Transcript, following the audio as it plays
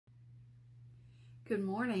Good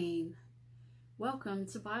morning. Welcome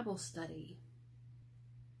to Bible study.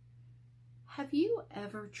 Have you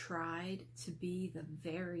ever tried to be the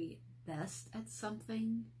very best at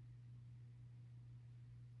something?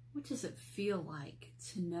 What does it feel like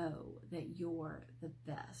to know that you're the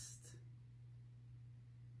best?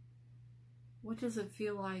 What does it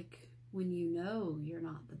feel like when you know you're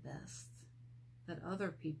not the best, that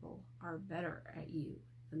other people are better at you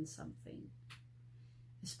than something,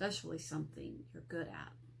 especially something you're good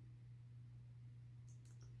at?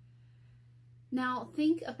 Now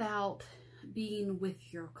think about being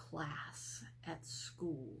with your class at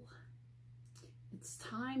school. It's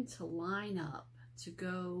time to line up to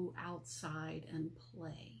go outside and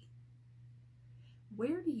play.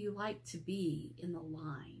 Where do you like to be in the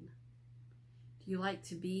line? Do you like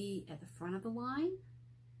to be at the front of the line?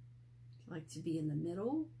 Do you like to be in the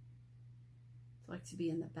middle? Do you like to be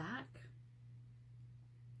in the back?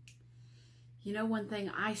 You know, one thing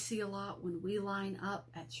I see a lot when we line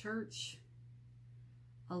up at church,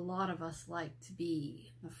 a lot of us like to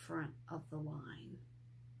be in the front of the line.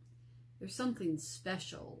 There's something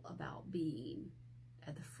special about being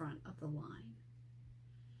at the front of the line.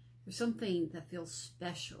 There's something that feels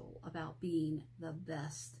special about being the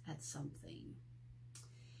best at something.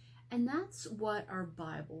 And that's what our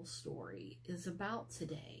Bible story is about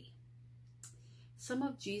today. Some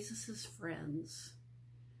of Jesus's friends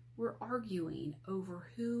were arguing over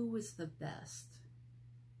who was the best.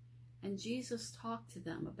 And Jesus talked to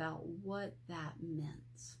them about what that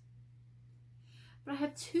meant. But I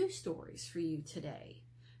have two stories for you today.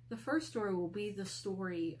 The first story will be the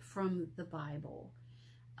story from the Bible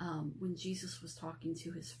when Jesus was talking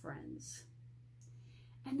to his friends.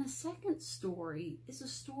 And the second story is a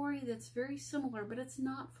story that's very similar, but it's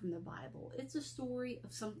not from the Bible. It's a story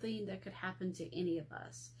of something that could happen to any of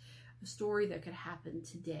us, a story that could happen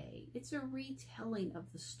today. It's a retelling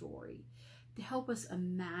of the story to help us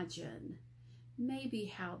imagine maybe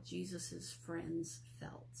how Jesus's friends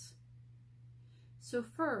felt. So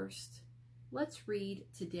first, let's read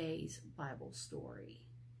today's Bible story.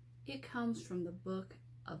 It comes from the book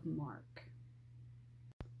of Mark.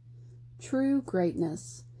 True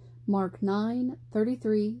greatness, Mark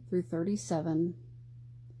 9:33 through 37.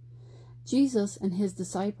 Jesus and his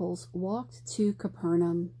disciples walked to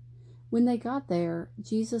Capernaum. When they got there,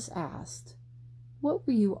 Jesus asked, "What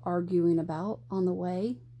were you arguing about on the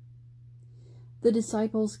way?" The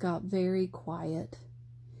disciples got very quiet.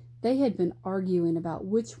 They had been arguing about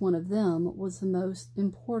which one of them was the most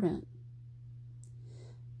important.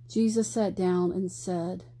 Jesus sat down and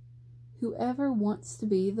said, "Whoever wants to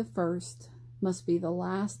be the first must be the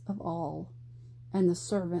last of all and the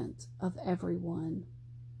servant of everyone."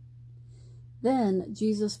 Then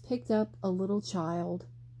Jesus picked up a little child.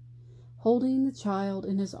 Holding the child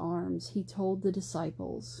in his arms, he told the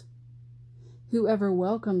disciples, "Whoever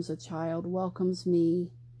welcomes a child welcomes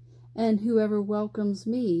me, and whoever welcomes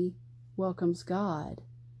me welcomes God,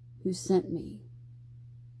 who sent me."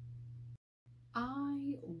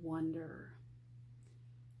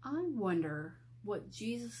 I wonder what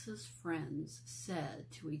Jesus' friends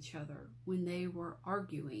said to each other when they were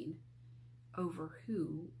arguing over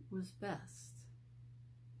who was best.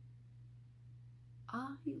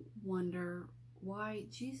 I wonder why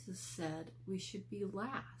Jesus said we should be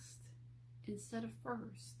last instead of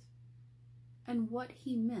first, and what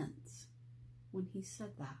he meant when he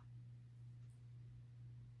said that.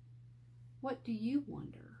 What do you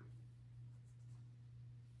wonder?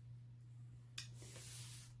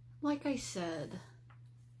 Like I said,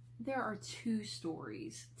 there are two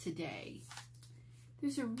stories today.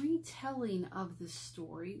 There's a retelling of the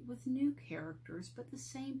story with new characters, but the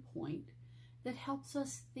same point, that helps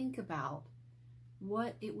us think about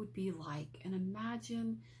what it would be like and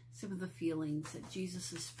imagine some of the feelings that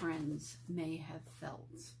Jesus's friends may have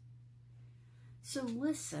felt. So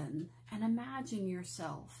listen and imagine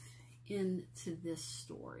yourself into this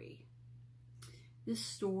story. This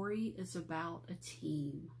story is about a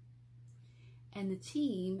team, and the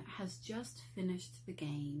team has just finished the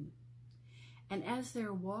game. And as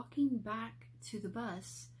they're walking back to the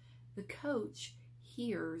bus, the coach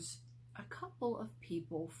hears a couple of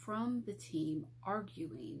people from the team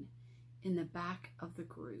arguing in the back of the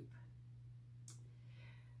group.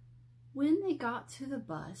 When they got to the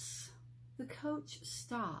bus, the coach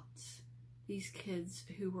stopped these kids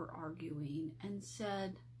who were arguing and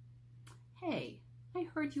said, "Hey, I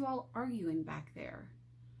heard you all arguing back there.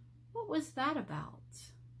 What was that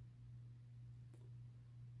about?"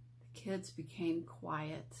 The kids became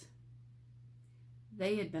quiet.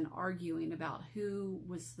 They had been arguing about who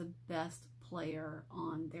was the best player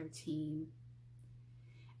on their team.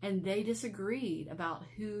 and they disagreed about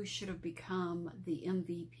who should have become the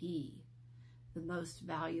MVP, the most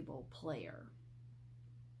valuable player.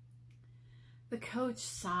 The coach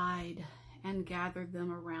sighed and gathered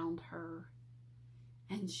them around her,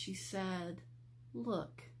 and she said,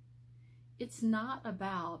 "Look, it's not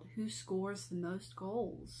about who scores the most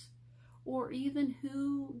goals or even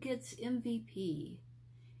who gets MVP.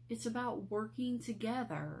 It's about working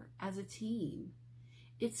together as a team.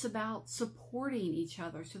 It's about supporting each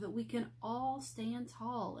other so that we can all stand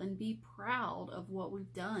tall and be proud of what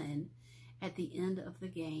we've done at the end of the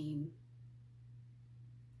game."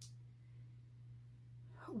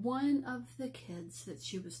 One of the kids that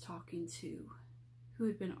she was talking to, who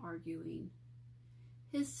had been arguing,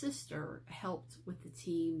 his sister helped with the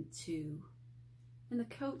team too. And the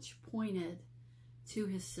coach pointed to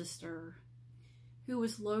his sister, who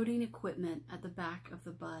was loading equipment at the back of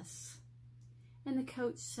the bus. And the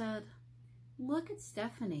coach said, "Look at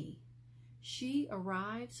Stephanie. She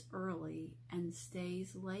arrives early and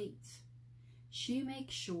stays late. She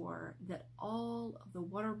makes sure that all of the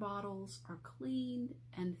water bottles are cleaned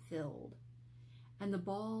and filled, and the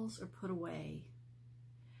balls are put away.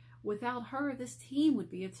 Without her, this team would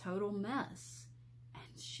be a total mess.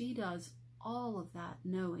 And she does all of that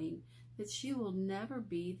knowing that she will never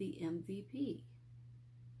be the MVP.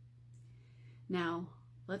 Now,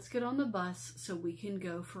 let's get on the bus so we can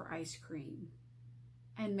go for ice cream.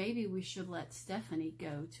 And maybe we should let Stephanie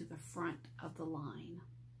go to the front of the line."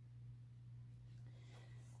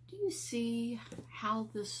 Do you see how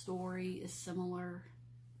this story is similar?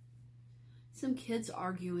 Some kids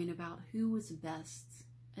arguing about who was best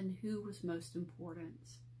and who was most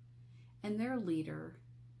important, and their leader,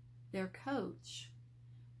 their coach,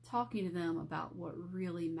 talking to them about what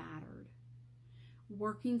really mattered.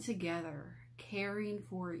 Working together, caring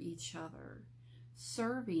for each other,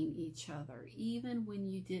 serving each other, even when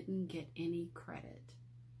you didn't get any credit.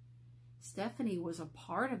 Stephanie was a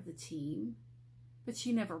part of the team, but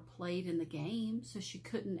she never played in the game, so she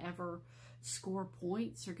couldn't ever score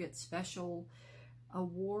points or get special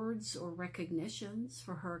awards or recognitions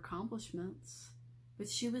for her accomplishments. But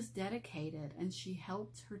she was dedicated, and she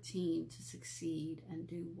helped her team to succeed and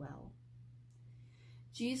do well.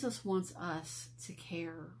 Jesus wants us to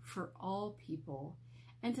care for all people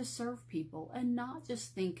and to serve people, and not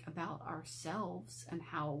just think about ourselves and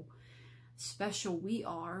how special we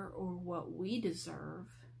are or what we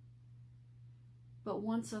deserve, but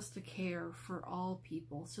wants us to care for all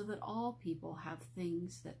people so that all people have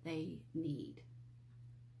things that they need.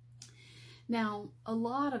 Now, a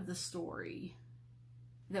lot of the story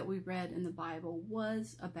that we read in the Bible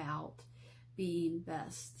was about being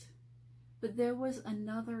best, but there was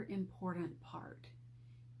another important part,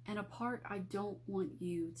 and a part I don't want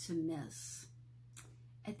you to miss.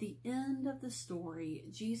 At the end of the story,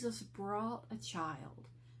 Jesus brought a child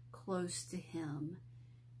close to him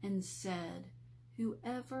and said,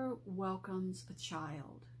 "Whoever welcomes a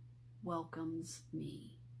child welcomes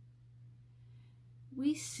me."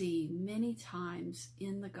 We see many times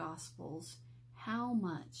in the Gospels how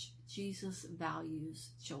much Jesus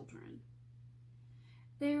values children.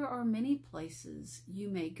 There are many places you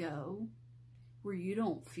may go where you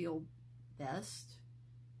don't feel best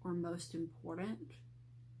or most important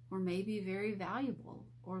or maybe very valuable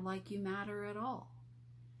or like you matter at all.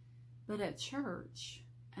 But at church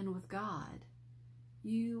and with God,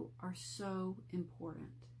 you are so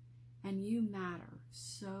important and you matter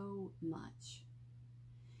so much.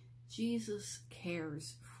 Jesus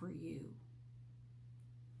cares for you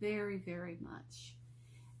very, very much,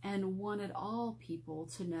 and wanted all people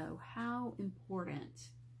to know how important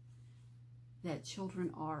that children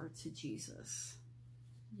are to Jesus.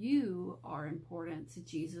 You are important to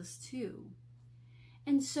Jesus too.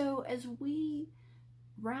 And so as we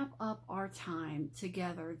wrap up our time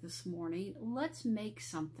together this morning, let's make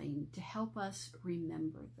something to help us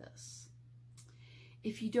remember this.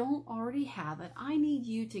 If you don't already have it, I need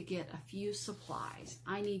you to get a few supplies.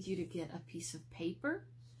 I need you to get a piece of paper,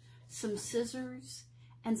 some scissors,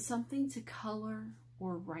 and something to color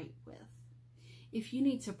or write with. If you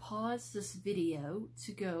need to pause this video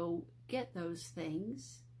to go get those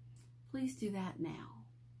things, please do that now.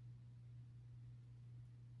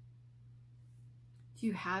 Do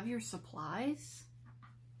you have your supplies?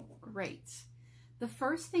 Great. The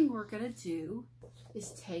first thing we're going to do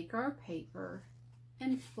is take our paper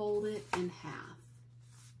and fold it in half.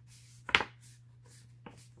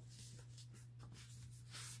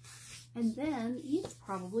 And then, you've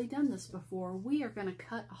probably done this before, we are going to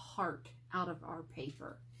cut a heart out of our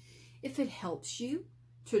paper. If it helps you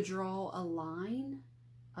to draw a line,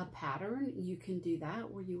 a pattern, you can do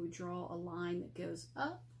that, where you would draw a line that goes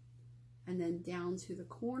up and then down to the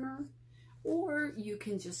corner, or you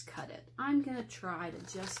can just cut it. I'm going to try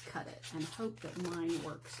to just cut it and hope that mine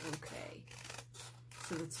works okay.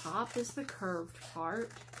 So the top is the curved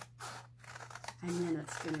part, and then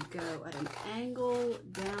it's going to go at an angle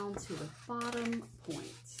down to the bottom point.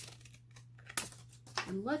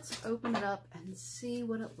 And let's open it up and see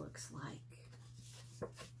what it looks like.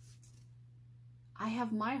 I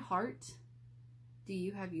have my heart. Do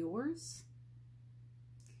you have yours?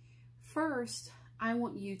 First, I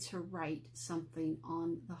want you to write something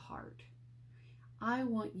on the heart. I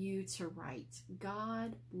want you to write,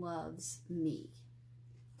 God loves me.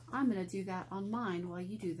 I'm going to do that on mine while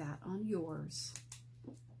you do that on yours.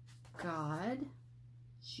 God,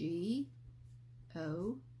 G-O-D,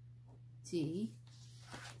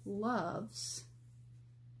 loves,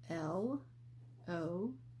 L-O-V-E-S,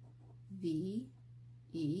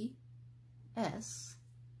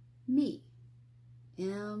 me,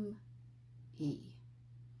 M-E.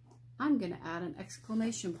 I'm going to add an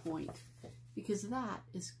exclamation point because that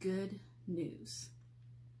is good news.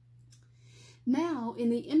 Now, in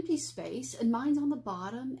the empty space, and mine's on the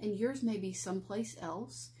bottom, and yours may be someplace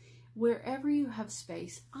else, wherever you have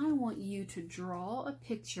space, I want you to draw a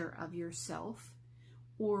picture of yourself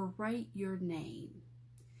or write your name.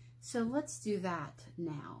 So let's do that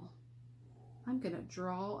now. I'm going to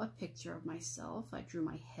draw a picture of myself. I drew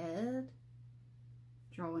my head,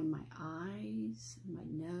 drawing my eyes, and my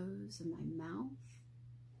nose, and my mouth.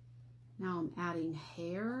 Now I'm adding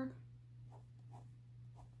hair.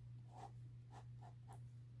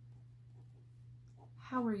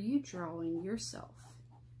 How are you drawing yourself?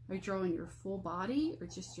 Are you drawing your full body or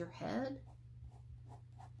just your head?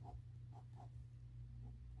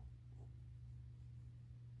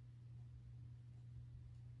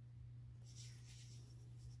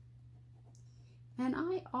 And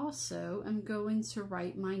I also am going to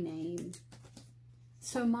write my name.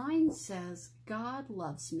 So mine says, God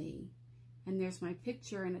loves me. And there's my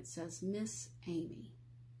picture and it says, Miss Amy.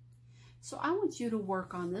 So I want you to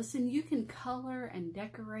work on this, and you can color and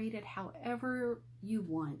decorate it however you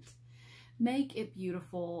want. Make it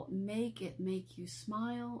beautiful, make it make you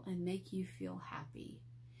smile and make you feel happy.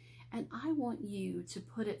 And I want you to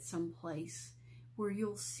put it someplace where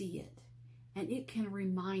you'll see it and it can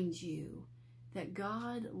remind you that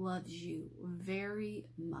God loves you very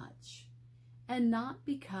much. And not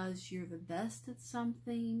because you're the best at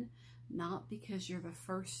something, not because you're the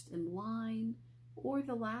first in line or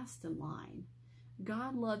the last in line.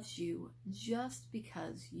 God loves you just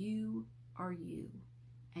because you are you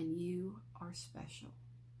and you are special.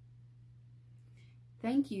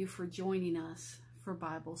 Thank you for joining us for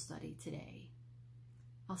Bible study today.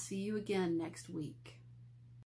 I'll see you again next week.